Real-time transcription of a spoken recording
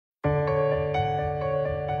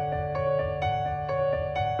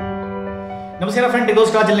ನಮಸ್ಕಾರ friend,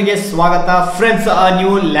 Dost ಚಾನೆಲ್ಗೆ ಸ್ವಾಗತ. ಫ್ರೆಂಡ್ಸ್,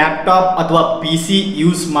 ನೀವು ಲ್ಯಾಪ್ಟಾಪ್ ಅಥವಾ PC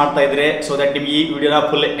ಯೂಸ್ ಮಾಡ್ತಾ ಇದ್ರೆ ಸೊ ದಟ್ ನಿಮಗೆ ಈ ವಿಡಿಯೋನ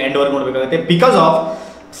full end work ನೋಡಬೇಕಾಗುತ್ತೆ. Because of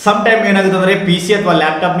some time ಏನಾಗುತ್ತೆ ಅಂದ್ರೆ PC ಅಥವಾ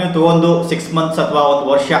ಲ್ಯಾಪ್ಟಾಪ್ ನೀವು ತಗೊಂಡು 6 ಮಂತ್ಸ್ ಅಥವಾ ಒಂದು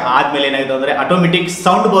ವರ್ಷ ಆದ್ಮೇಲೆ ಏನಾಗುತ್ತೆ ಅಂದ್ರೆ ಆಟೋಮೆಟಿಕ್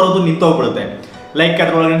ಸೌಂಡ್ ಬರೋದು ನಿಂತೋಗ್ಬಿಡುತ್ತೆ. ಲೈಕ್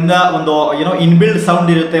ಅದರೊಳಗಿಂದ ಒಂದು ಇನ್ಬಿಲ್ಡ್ ಸೌಂಡ್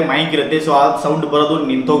ಇರುತ್ತೆ, ಮೈಕ್ ಇರುತ್ತೆ. ಸೊ ಆ ಸೌಂಡ್ ಬರೋದು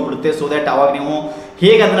ನಿಂತೋಗ್ಬಿಡುತ್ತೆ. ಸೊ ದಟ್ ಅವಾಗ ನೀವು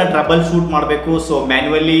ಹೇಗೆ ಅದನ್ನ ಟ್ರಬಲ್ ಶೂಟ್ ಮಾಡಬೇಕು, ಸೊ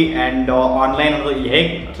ಮ್ಯಾನ್ಯುವಲಿ ಆ್ಯಂಡ್ ಆನ್ಲೈನ್ ಅನ್ನೋದು ಹೇಗೆ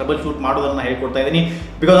ಟ್ರಬಲ್ ಶೂಟ್ ಮಾಡೋದನ್ನ ಹೇಳ್ಕೊಡ್ತಾ ಇದ್ದೀನಿ.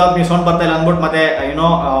 ಬಿಕಾಸ್ ಆಫ್ ನೀವು ಸೌಂಡ್ ಬರ್ತಾ ಇಲ್ಲ ಅಂದ್ಬಿಟ್ಟು ಮತ್ತೆ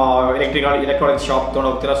ಎಲೆಕ್ಟ್ರಾನಿಕ್ಸ್ ಶಾಪ್ ತೊಗೊಂಡು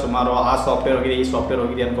ಹೋಗ್ತೀರಾ, ಸುಮಾರು ಆ ಸಾಫ್ಟ್ವೇರ್ ಹೋಗಿದೆ ಈ ಸಾಫ್ಟ್ವೇರ್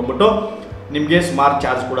ಹೋಗಿದೆ ಅನ್ಕೊಂಡ್ಬಿಟ್ಟು ನಿಮಗೆ ಸುಮಾರು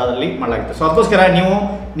ಚಾರ್ಜ್ ಕೂಡ ಅದರಲ್ಲಿ ಮಾಡಲಾಗುತ್ತೆ. ಸೊ ಅದಕ್ಕೋಸ್ಕರ ನೀವು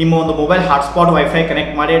ನಿಮ್ಮ ಒಂದು ಮೊಬೈಲ್ ಹಾಟ್ಸ್ಪಾಟ್ ವೈಫೈ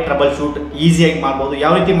ಕನೆಕ್ಟ್ ಮಾಡಿ ಟ್ರಬಲ್ ಶೂಟ್ ಈಸಿಯಾಗಿ ಮಾಡ್ಬೋದು.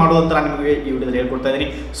 ಯಾವ ರೀತಿ ಮಾಡೋದು ಅಂತ ನಾನು ನಿಮಗೆ ಈ ವಿಡಿಯೋದಲ್ಲಿ ಹೇಳ್ಕೊಡ್ತಾ ಇದ್ದೀನಿ.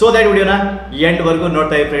 ಸೊ ದಟ್ ವಿಡಿಯೋನ ಎಂಡ್ವರೆಗೂ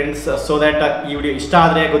ನೋಡ್ತಾ ಇದ್ದೀವಿ ಫ್ರೆಂಡ್ಸ್. ಸೊ ದಟ್ ಈ ವಿಡಿಯೋ ಇಷ್ಟ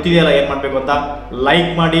ಆದರೆ ಗೊತ್ತಿದೆಯಲ್ಲ ಏನು ಮಾಡಬೇಕು ಅಂತ, ಲೈಕ್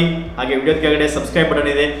ಮಾಡಿ, ಹಾಗೆ ವಿಡಿಯೋದ ಕೆಳಗಡೆ ಸಬ್ಸ್ಕ್ರೈಬ್ ಬಟನ್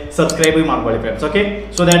ಇದೆ, ಸಬ್ಸ್ಕ್ರೈಬ್ ಮಾಡ್ಕೊಳ್ಳಿ friends. Okay,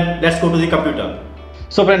 so that let's go to the computer.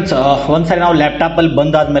 So friends, ಒಂದ್ಸರಿ ನಾವು ಲ್ಯಾಪ್ಟಾಪಲ್ಲಿ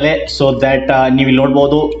ಬಂದಾದ್ಮೇಲೆ ಸೊ ದಟ್ ನೀವು ಇಲ್ಲಿ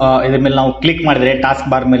ನೋಡ್ಬೋದು, ಇದ್ರ ಮೇಲೆ ನಾವು ಕ್ಲಿಕ್ ಮಾಡಿದ್ರೆ ಟಾಸ್ಕ್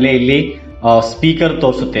ಬಾರ್ ಮೇಲೆ ಇಲ್ಲಿ ಸ್ಪೀಕರ್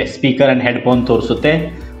ತೋರಿಸುತ್ತೆ, ಸ್ಪೀಕರ್ ಅಂಡ್ ಹೆಡ್ಫೋನ್ ತೋರಿಸುತ್ತೆ,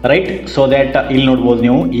 ರೈಟ್. ಸೊ ದ್ಯಾಟ್ ಇಲ್ಲಿ ನೋಡ್ಬೋದು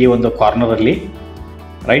ನೀವು ಈ ಒಂದು ಕಾರ್ನರ್ ಅಲ್ಲಿ,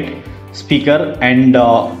 ರೈಟ್, ಸ್ಪೀಕರ್ ಅಂಡ್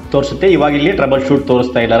ತೋರಿಸುತ್ತೆ. ಇವಾಗ ಇಲ್ಲಿ ಟ್ರಬಲ್ ಶೂಟ್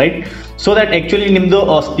ತೋರಿಸ್ತಾ ಇಲ್ಲ, ರೈಟ್. ಸೊ ದ್ಯಾಟ್ ಆಕ್ಚುಲಿ ನಿಮ್ದು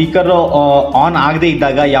ಸ್ಪೀಕರ್ ಆನ್ ಆಗದೆ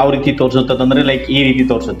ಇದ್ದಾಗ ಯಾವ ರೀತಿ ತೋರಿಸುತ್ತೆ ಅಂದ್ರೆ ಲೈಕ್ ಈ ರೀತಿ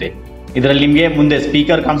ತೋರಿಸುತ್ತೆ. ಇದರಲ್ಲಿ ನಿಮಗೆ ಮುಂದೆ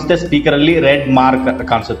ಸ್ಪೀಕರ್ ಕಾಣಿಸುತ್ತೆ, ಸ್ಪೀಕರ್ ಅಲ್ಲಿ ರೆಡ್ ಮಾರ್ಕ್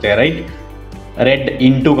ಕಾಣಿಸುತ್ತೆ, ರೈಟ್, ರೆಡ್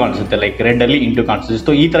ಇಂಟು ಕಾಣಿಸುತ್ತೆ, ಲೈಕ್ ರೆಡ್ ಅಲ್ಲಿ ಇಂಟು ಕಾಣಿಸುತ್ತೆ.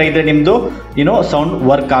 ಸೊ ಈ ತರ ಇದ್ರೆ ನಿಮ್ದು ಸೌಂಡ್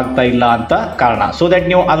ವರ್ಕ್ ಆಗ್ತಾ ಇಲ್ಲ ಅಂತ ಕಾರಣ. ಸೊ ದಟ್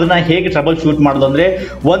ನೀವು ಅದನ್ನ ಹೇಗೆ ಟ್ರಬಲ್ ಶೂಟ್ ಮಾಡೋದು ಅಂದ್ರೆ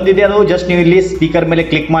ಒಂದಿದೆ, ಅದು ಜಸ್ಟ್ ನೀವು ಇಲ್ಲಿ ಸ್ಪೀಕರ್ ಮೇಲೆ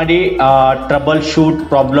ಕ್ಲಿಕ್ ಮಾಡಿ ಟ್ರಬಲ್ ಶೂಟ್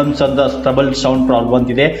ಪ್ರಾಬ್ಲಮ್ಸ್ ಅಂತ ಟ್ರಬಲ್ ಸೌಂಡ್ ಪ್ರಾಬ್ಲಮ್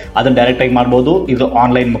ಅಂತಿದೆ, ಅದನ್ನ ಡೈರೆಕ್ಟ್ ಆಗಿ ಮಾಡ್ಬೋದು ಇದು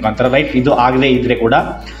ಆನ್ಲೈನ್ ಮುಖಾಂತರ, ರೈಟ್. ಇದು ಆಗದೆ ಇದ್ರೆ ಕೂಡ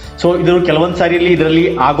ಸೊ ಇದು ಕೆಲವೊಂದು ಸಾರಿ ಇದರಲ್ಲಿ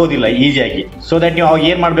ಆಗೋದಿಲ್ಲ ಈಸಿಯಾಗಿ. ಸೊ ದಟ್ ನೀವು ಅವಾಗ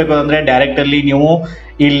ಏನ್ ಮಾಡ್ಬೇಕು ಅಂದ್ರೆ ಡೈರೆಕ್ಟ್ ಅಲ್ಲಿ ನೀವು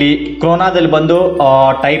ಇಲ್ಲಿ ಕ್ರೋನಾದಲ್ಲಿ ಬಂದು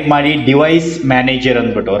ಟೈಪ್ ಮಾಡಿ ಡಿವೈಸ್ ಮ್ಯಾನೇಜರ್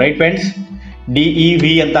ಅಂದ್ಬಿಟ್ಟು, ರೈಟ್ ಫ್ರೆಂಡ್ಸ್, DEV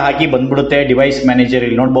ಅಂತ ಹಾಕಿ ಬಂದ್ಬಿಡುತ್ತೆ ಡಿವೈಸ್ ಮ್ಯಾನೇಜರ್.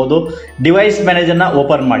 ಇಲ್ಲಿ ನೋಡ್ಬೋದು ಡಿವೈಸ್ ಮ್ಯಾನೇಜರ್ನ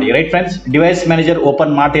ಓಪನ್ ಮಾಡಿ, right friends. Device manager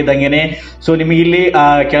open ಮಾಡ್ತಿದ್ದಂಗೆನೆ so ನಿಮಗೆ ಇಲ್ಲಿ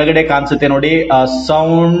ಕೆಳಗಡೆ ಕಾಣಿಸುತ್ತೆ ನೋಡಿ,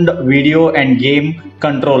 sound video and game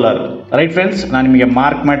controller, right friends. ನಾನು ನಿಮಗೆ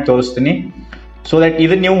ಮಾರ್ಕ್ ಮಾಡಿ ತೋರಿಸ್ತೀನಿ. ಸೊ ದಟ್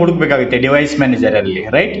ಇದನ್ನ ನೀವು ಹುಡುಕ್ಬೇಕಾಗುತ್ತೆ ಡಿವೈಸ್ ಮ್ಯಾನೇಜರ್ ಅಲ್ಲಿ,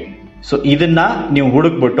 ರೈಟ್. ಸೊ ಇದನ್ನ ನೀವು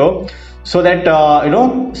ಹುಡುಕ್ಬಿಟ್ಟು so that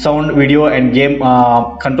sound video and game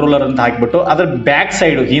controller ಅಂತ ಹಾಕ್ಬಿಟ್ಟು ಅದ್ರ ಬ್ಯಾಕ್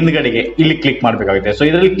ಸೈಡ್ ಹಿಂದ್ಗಡೆಗೆ ಇಲ್ಲಿ ಕ್ಲಿಕ್ ಮಾಡಬೇಕಾಗುತ್ತೆ. ಸೊ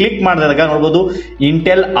ಇದರಲ್ಲಿ ಕ್ಲಿಕ್ ಮಾಡಿದಾಗ ನೋಡ್ಬೋದು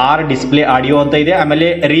ಇಂಟೆಲ್ ಆರ್ ಡಿಸ್ಪ್ಲೇ ಆಡಿಯೋ ಅಂತ ಇದೆ, ಆಮೇಲೆ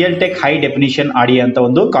real tech high definition audio ಅಂತ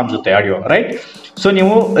ಒಂದು ಕಾಣಿಸುತ್ತೆ ಆಡಿಯೋ, ರೈಟ್. ಸೊ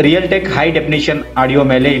ನೀವು real tech high definition audio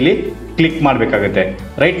ಮೇಲೆ ಇಲ್ಲಿ ಕ್ಲಿಕ್ ಮಾಡಬೇಕಾಗುತ್ತೆ,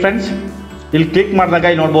 ರೈಟ್ ಫ್ರೆಂಡ್ಸ್. ಇಲ್ಲಿ ಕ್ಲಿಕ್ ಮಾಡಿದಾಗ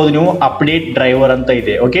ಇಲ್ಲಿ ನೋಡ್ಬೋದು ನೀವು ಅಪ್ಡೇಟ್ ಡ್ರೈವರ್ ಅಂತ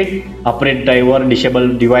ಇದೆ, okay. Update driver, disable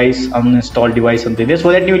device, uninstall device ಅಂತ ಇದೆ. ಸೊ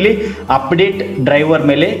ದಟ್ ನೀವು ಇಲ್ಲಿ ಅಪ್ಡೇಟ್ ಡ್ರೈವರ್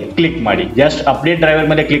ಮೇಲೆ ಕ್ಲಿಕ್ ಮಾಡಿ. ಜಸ್ಟ್ ಅಪ್ಡೇಟ್ ಡ್ರೈವರ್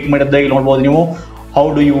ಮೇಲೆ ಕ್ಲಿಕ್ ಮಾಡಿದಾಗ ಇಲ್ಲಿ ನೋಡ್ಬೋದು ನೀವು how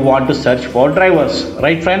do you want to search for drivers,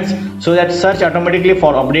 right friends. So that search automatically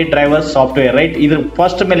for update drivers software, right. ಇದ್ರ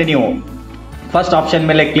ಫಸ್ಟ್ ಆಪ್ಷನ್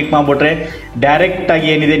ಮೇಲೆ ಕ್ಲಿಕ್ ಮಾಡ್ಬಿಟ್ರೆ ಡೈರೆಕ್ಟ್ ಆಗಿ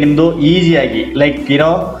ಏನಿದೆ ನಿಮ್ದು ಈಸಿಯಾಗಿ ಲೈಕ್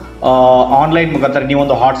ಆನ್ಲೈನ್ ಮುಖಾಂತರ ನೀವು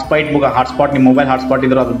ಒಂದು ಹಾಟ್ಸ್ಪಾಟ್ ನಿಮ್ಮ ಮೊಬೈಲ್ ಹಾಟ್ಸ್ಪಾಟ್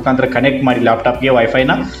ಇದ್ರು ಅದ್ರ ಮುಖಾಂತರ ಕನೆಕ್ಟ್ ಮಾಡಿ ಲ್ಯಾಪ್ಟಾಪ್ಗೆ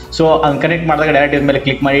ವೈಫೈನ. ಸೊ ಅದನ್ನ ಕನೆಕ್ಟ್ ಮಾಡಿದಾಗ ಡೈರೆಕ್ಟ್ ಇದ್ರ ಮೇಲೆ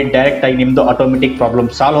ಕ್ಲಿಕ್ ಮಾಡಿ ಡೈರೆಕ್ಟ್ ಆಗಿ ನಿಮ್ದು ಆಟೋಮೆಟಿಕ್ ಪ್ರಾಬ್ಲಮ್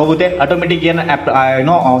ಸಾಲ್ವ್ ಹೋಗುತ್ತೆ. ಆಟೋಮೆಟಿಕ್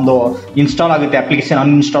ಒಂದು ಇನ್ಸ್ಟಾಲ್ ಆಗುತ್ತೆ, application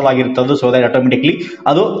uninstall ಆಗಿರ್ತದ್ದು. So that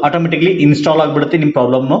automatically install ಆಗಿಬಿಡುತ್ತೆ, ನಿಮ್ಮ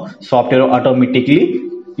ಪ್ರಾಬ್ಲಮ್ ಸಾಫ್ಟ್ವೇರ್ ಆಟೋಮೆಟಿಕ್ಲಿ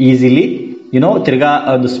ಈಸಿಲಿ ತಿರ್ಗಾ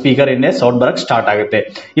ಒಂದು ಸ್ಪೀಕರ್ ಇಂದ ಸೌಂಡ್ ಬರಕ್ ಸ್ಟಾರ್ಟ್ ಆಗುತ್ತೆ.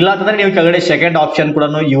 ಇಲ್ಲ ಅಂತಂದ್ರೆ ನೀವು ಕೆಳಗಡೆ ಸೆಕೆಂಡ್ ಆಪ್ಷನ್ ಕೂಡ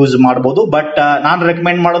ಯೂಸ್ ಮಾಡಬಹುದು. ಬಟ್ ನಾನು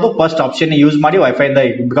ರೆಕಮೆಂಡ್ ಮಾಡೋದು ಫಸ್ಟ್ ಆಪ್ಷನ್ ಯೂಸ್ ಮಾಡಿ ವೈಫೈ ಇಂದ,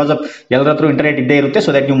 ಬಿಕಾಸ್ ಆಫ್ ಎಲ್ಲರ ಹತ್ರ ಇಂಟರ್ನೆಟ್ ಇದ್ದೇ ಇರುತ್ತೆ. ಸೊ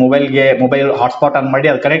ದಟ್ ನೀವು ಮೊಬೈಲ್ ಹಾಟ್ಸ್ಪಾಟ್ ಆನ್ ಮಾಡಿ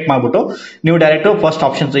ಅದು ಕನೆಕ್ಟ್ ಮಾಡ್ಬಿಟ್ಟು ನೀವು ಡೈರೆಕ್ಟ್ ಫಸ್ಟ್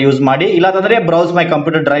ಆಪ್ಷನ್ಸ್ ಯೂಸ್ ಮಾಡಿ. ಇಲ್ಲ ಅಂತಂದ್ರೆ ಬ್ರೌಸ್ ಮೈ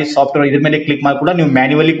ಕಂಪ್ಯೂಟರ್ ಡ್ರೈವ್ ಸಾಫ್ಟ್ವೇರ್ ಇದ್ರ ಮೇಲೆ ಕ್ಲಿಕ್ ಮಾಡಿ ಕೂಡ ನೀವು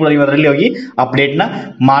ಮ್ಯಾನ್ಯುವಲಿ ಕೂಡ ನೀವು ಅದರಲ್ಲಿ ಹೋಗಿ ಅಪ್ಡೇಟ್ ನ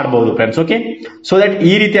ಮಾಡಬಹುದು ಫ್ರೆಂಡ್ಸ್, ಓಕೆ. ಸೊ ದಟ್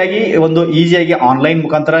ಈ ರೀತಿಯಾಗಿ ಒಂದು ಈಸಿಯಾಗಿ ಆನ್ಲೈನ್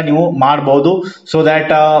ಮುಖಾಂತರ ನೀವು ಮಾಡಬಹುದು. ಸೊ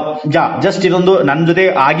ದಟ್ ಜಸ್ಟ್ ಇದೊಂದು ನನ್ನ ಜೊತೆ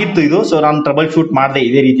ಆಗಿತ್ತು ಇದು. ಸೊ ನಾನು ಟ್ರಬಲ್ ಶೂಟ್ ಮಾಡಿದೆ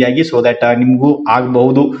ಇದೇ ರೀತಿಯಾಗಿ. ಸೊ ದಟ್ ನಿಮಗೂ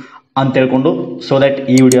ಆಗಬಹುದು ಅಂತ ಹೇಳ್ಕೊಂಡು ಸೊ ದಟ್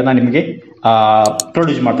ಈ ವಿಡಿಯೋನ ನಿಮಗೆ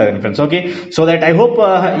ಪ್ರೊಡ್ಯೂಸ್ ಮಾಡ್ತಾ ಇದ್ದೀನಿ friends, okay. So that I hope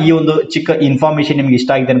ಈ ಒಂದು ಚಿಕ್ಕ ಇನ್ಫಾರ್ಮೇಶನ್ ನಿಮ್ಗೆ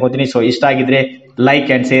ಇಷ್ಟ ಆಗಿದೆ ಅನ್ಕೋತೀನಿ. ಸೊ ಇಷ್ಟ ಆಗಿದ್ರೆ ಲೈಕ್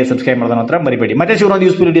ಅಂಡ್ ಶೇರ್, ಸಬ್ಸ್ಕ್ರೈಬ್ ಮಾಡೋದನ್ನ ಮಾತ್ರ ಮರಿಬೇಡಿ. ಮತ್ತೆ ಸಿಗೋಣ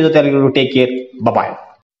ಯೂಸ್ಫುಲ್ ವಿಡಿಯೋ ಜೊತೆ. ಟೇಕ್ ಕೇರ್, ಬಾಯ್.